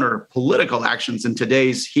counter political actions in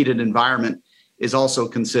today's heated environment is also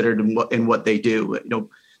considered in what they do.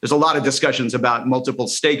 There's a lot of discussions about multiple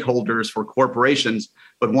stakeholders for corporations,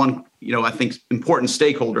 but one, I think important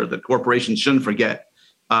stakeholder that corporations shouldn't forget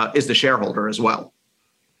is the shareholder as well.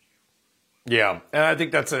 Yeah, and I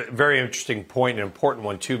think that's a very interesting point, an important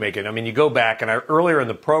one too, Macon. I mean, you go back, and earlier in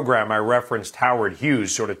the program, I referenced Howard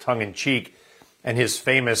Hughes, sort of tongue-in-cheek, and his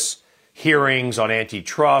famous hearings on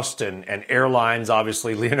antitrust and airlines.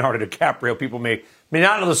 Obviously, Leonardo DiCaprio, people may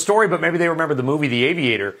not know the story, but maybe they remember the movie The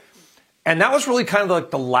Aviator. And that was really kind of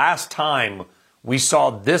like the last time we saw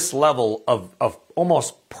this level of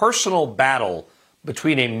almost personal battle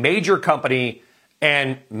between a major company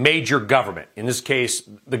and major government, in this case,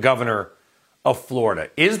 the governor of Florida.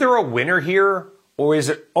 Is there a winner here, or is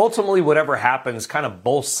it ultimately whatever happens, kind of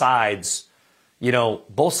both sides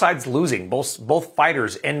losing, both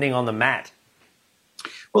fighters ending on the mat?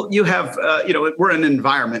 Well, you have, we're in an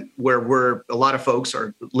environment where a lot of folks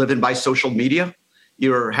are living by social media.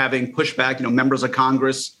 You're having pushback. Members of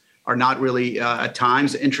Congress are not really at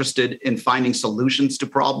times interested in finding solutions to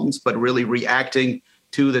problems, but really reacting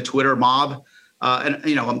to the Twitter mob.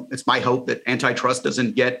 It's my hope that antitrust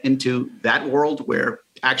doesn't get into that world where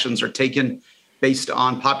actions are taken based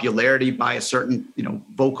on popularity by a certain,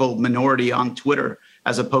 vocal minority on Twitter,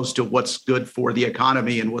 as opposed to what's good for the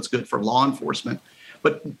economy and what's good for law enforcement.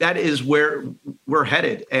 But that is where we're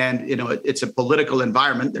headed. And, it's a political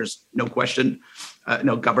environment. There's no question.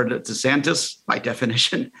 Governor DeSantis, by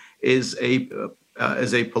definition, is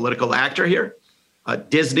a political actor here.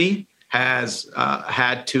 Disney has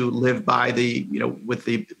had to live by with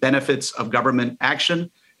the benefits of government action,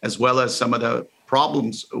 as well as some of the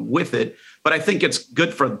problems with it. But I think it's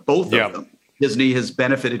good for both of them. Disney has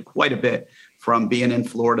benefited quite a bit from being in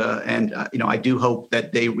Florida. And, I do hope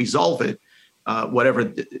that they resolve it,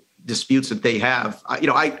 whatever disputes that they have.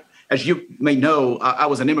 As you may know, I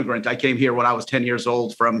was an immigrant. I came here when I was 10 years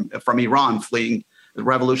old from Iran, fleeing the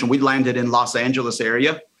revolution. We landed in Los Angeles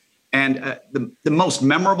area. And the most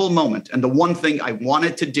memorable moment, and the one thing I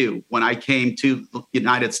wanted to do when I came to the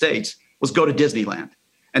United States, was go to Disneyland.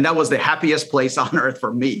 And that was the happiest place on earth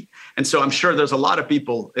for me. And so I'm sure there's a lot of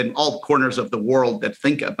people in all corners of the world that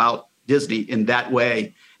think about Disney in that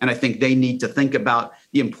way. And I think they need to think about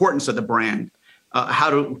the importance of the brand, how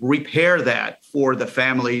to repair that for the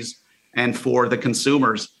families and for the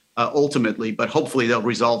consumers ultimately. But hopefully they'll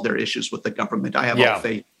resolve their issues with the government. I have all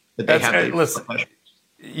faith that they have. Listen,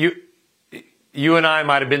 you and I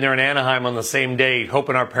might have been there in Anaheim on the same day,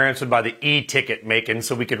 hoping our parents would buy the e-ticket, Macon,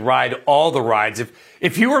 so we could ride all the rides.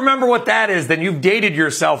 If you remember what that is, then you've dated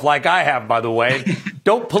yourself like I have, by the way.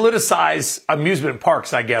 Don't politicize amusement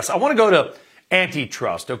parks, I guess. I want to go to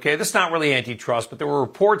antitrust, okay? This is not really antitrust, but there were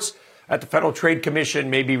reports at the Federal Trade Commission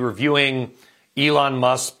maybe reviewing Elon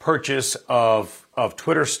Musk's purchase of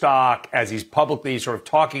Twitter stock as he's publicly sort of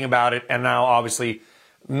talking about it, and now obviously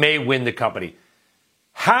may win the company.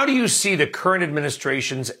 How do you see the current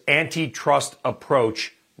administration's antitrust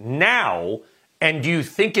approach now, and do you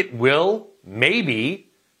think it will maybe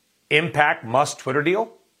impact Musk's Twitter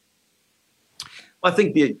deal? Well, I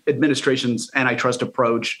think the administration's antitrust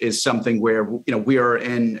approach is something where, we are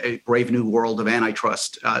in a brave new world of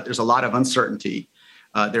antitrust. There's a lot of uncertainty.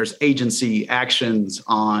 There's agency actions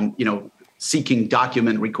on, seeking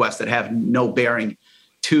document requests that have no bearing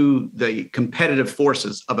to the competitive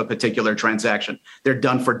forces of a particular transaction. They're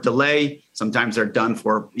done for delay. Sometimes they're done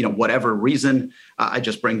for, whatever reason. I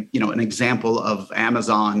just bring, an example of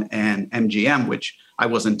Amazon and MGM, which I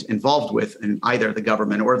wasn't involved with in either the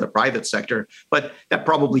government or the private sector, but that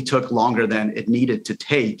probably took longer than it needed to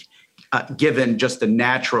take, given just the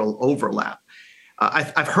natural overlap.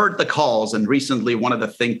 I've heard the calls, and recently one of the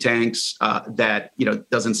think tanks that,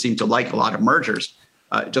 doesn't seem to like a lot of mergers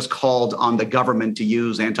just called on the government to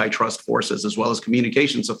use antitrust forces as well as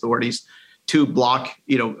communications authorities to block,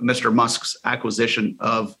 Mr. Musk's acquisition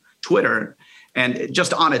of Twitter. And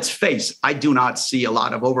just on its face, I do not see a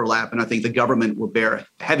lot of overlap. And I think the government will bear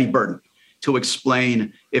a heavy burden to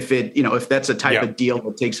explain if that's a type of deal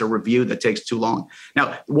that takes a review that takes too long.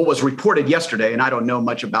 Now, what was reported yesterday, and I don't know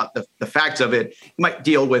much about the facts of it, might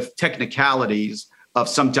deal with technicalities of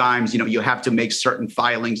sometimes, you have to make certain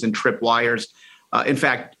filings and trip wires. In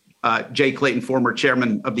fact, Jay Clayton, former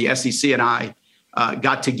chairman of the SEC, and I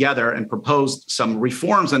got together and proposed some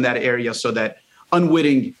reforms in that area so that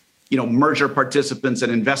unwitting, merger participants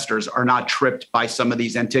and investors are not tripped by some of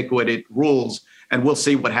these antiquated rules. And we'll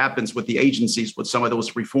see what happens with the agencies with some of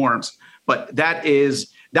those reforms. But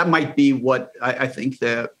that might be what I think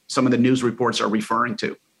some of the news reports are referring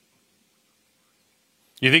to.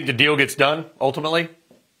 You think the deal gets done ultimately?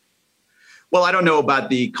 Well, I don't know about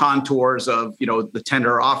the contours of, the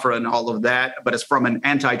tender offer and all of that. But as from an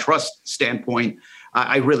antitrust standpoint,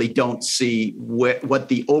 I really don't see what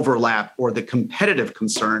the overlap or the competitive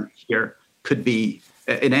concern here could be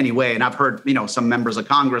in any way. And I've heard, some members of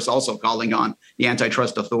Congress also calling on the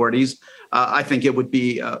antitrust authorities. I think it would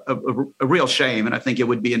be a real shame. And I think it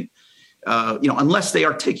would be, unless they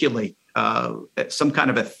articulate some kind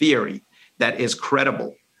of a theory that is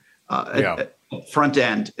credible. Front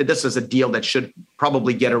end, this is a deal that should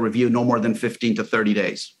probably get a review no more than 15 to 30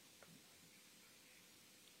 days.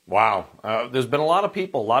 Wow. There's been a lot of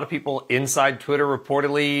people inside Twitter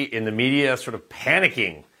reportedly in the media sort of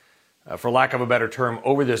panicking, for lack of a better term,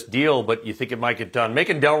 over this deal, but you think it might get done.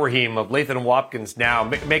 Macon Delrahim of Latham & Watkins now.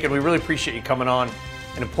 Macon, we really appreciate you coming on,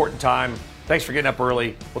 an important time. Thanks for getting up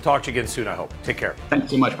early. We'll talk to you again soon, I hope. Take care. Thanks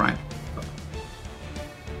so much, Brian.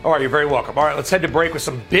 All right, you're very welcome. All right, let's head to break with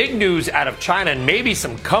some big news out of China and maybe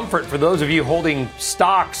some comfort for those of you holding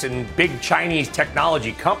stocks in big Chinese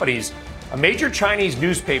technology companies. A major Chinese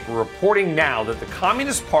newspaper reporting now that the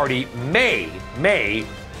Communist Party may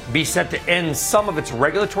be set to end some of its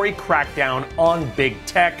regulatory crackdown on big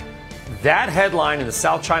tech. That headline in the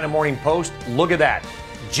South China Morning Post, look at that.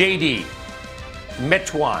 JD,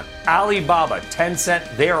 Meituan, Alibaba,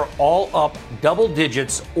 Tencent, they are all up double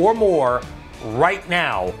digits or more right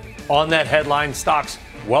now on that headline. Stocks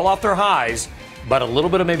well off their highs, but a little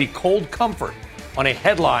bit of maybe cold comfort on a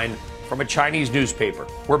headline from a Chinese newspaper.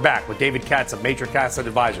 We're back with David Katz of Matrix Asset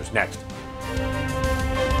Advisors next.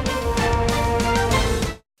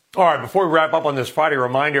 All right, before we wrap up on this Friday, a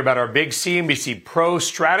reminder about our big CNBC Pro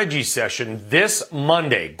strategy session this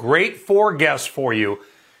Monday. Great 4 guests for you.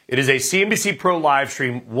 It is a CNBC Pro live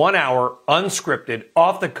stream, 1 hour, unscripted,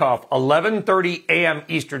 off the cuff, 11:30 a.m.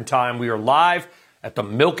 Eastern Time. We are live at the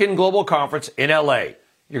Milken Global Conference in LA.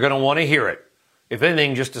 You're going to want to hear it. If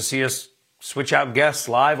anything, just to see us switch out guests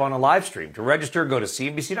live on a live stream. To register, go to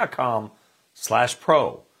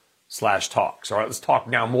cnbc.com/pro/talks. All right, let's talk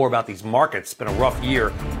now more about these markets. It's been a rough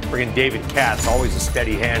year. Bringing David Katz, always a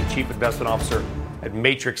steady hand, Chief Investment Officer at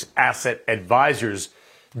Matrix Asset Advisors.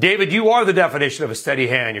 David, you are the definition of a steady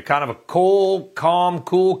hand. You're kind of a cold, calm,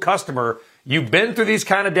 cool customer. You've been through these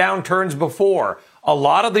kind of downturns before. A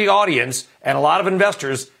lot of the audience and a lot of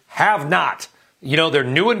investors have not. They're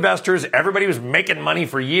new investors. Everybody was making money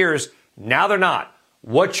for years. Now they're not.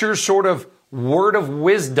 What's your sort of word of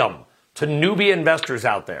wisdom to newbie investors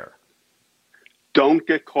out there? Don't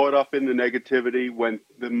get caught up in the negativity. When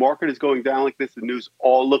the market is going down like this, the news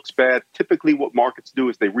all looks bad. Typically what markets do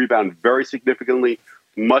is they rebound very significantly,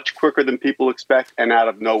 much quicker than people expect, and out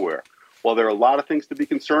of nowhere. While there are a lot of things to be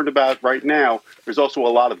concerned about right now, there's also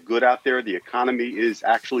a lot of good out there. The economy is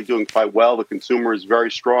actually doing quite well. The consumer is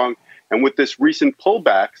very strong. And with this recent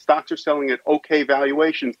pullback, stocks are selling at okay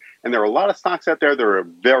valuations. And there are a lot of stocks out there that are a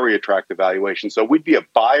very attractive valuation. So we'd be a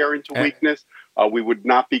buyer into weakness. We would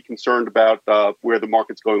not be concerned about where the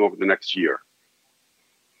market's going over the next year.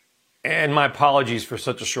 And my apologies for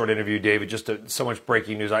such a short interview, David. Just so much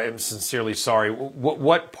breaking news. I am sincerely sorry.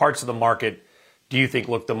 What parts of the market do you think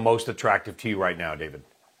look the most attractive to you right now, David?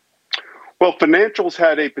 Well, financials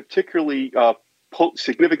had a particularly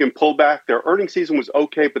significant pullback. Their earnings season was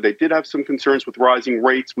okay, but they did have some concerns with rising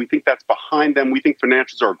rates. We think that's behind them. We think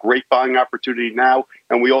financials are a great buying opportunity now.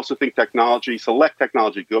 And we also think select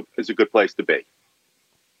technology is a good place to be.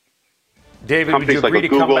 David, would you agree to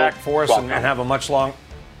come back for us and have a much long...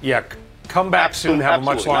 Yeah, come back soon, have a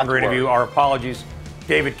much longer interview. Our apologies.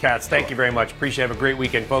 David Katz, thank you very much. Appreciate it. Have a great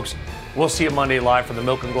weekend, folks. We'll see you Monday live from the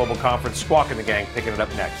Milken Global Conference. Squawk and the gang picking it up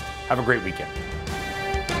next. Have a great weekend.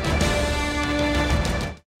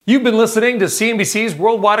 You've been listening to CNBC's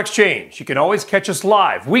Worldwide Exchange. You can always catch us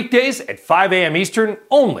live weekdays at 5 a.m. Eastern,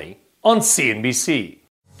 only on CNBC.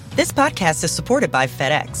 This podcast is supported by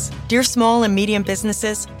FedEx. Dear small and medium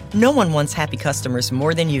businesses, no one wants happy customers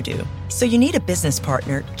more than you do. So you need a business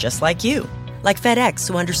partner just like you. Like FedEx,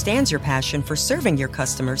 who understands your passion for serving your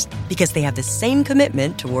customers because they have the same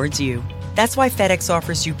commitment towards you. That's why FedEx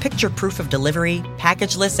offers you picture proof of delivery,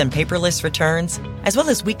 packageless and paperless returns, as well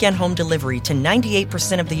as weekend home delivery to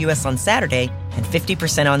 98% of the U.S. on Saturday and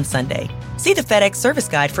 50% on Sunday. See the FedEx service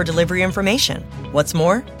guide for delivery information. What's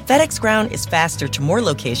more, FedEx Ground is faster to more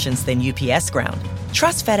locations than UPS Ground.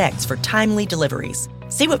 Trust FedEx for timely deliveries.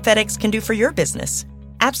 See what FedEx can do for your business.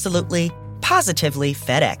 Absolutely, positively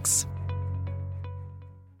FedEx.